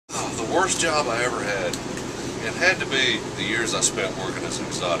the worst job I ever had. It had to be the years I spent working as an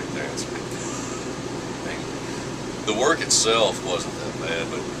exotic dancer. I mean, the work itself wasn't that bad,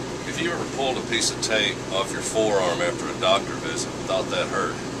 but if you ever pulled a piece of tape off your forearm after a doctor visit and thought that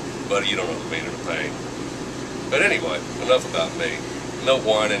hurt, buddy, you don't know the meaning of pain. But anyway, enough about me. No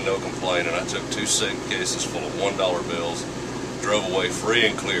whining, no complaining. I took 2 suitcases full of $1 bills, drove away free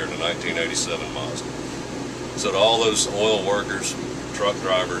and clear in a 1987 Mazda. So to all those oil workers, truck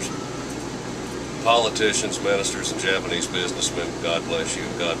drivers, politicians, ministers, and Japanese businessmen, God bless you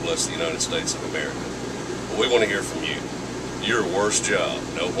and God bless the United States of America. But we want to hear from you. Your worst job,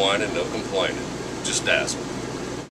 no whining, no complaining, just dazzle.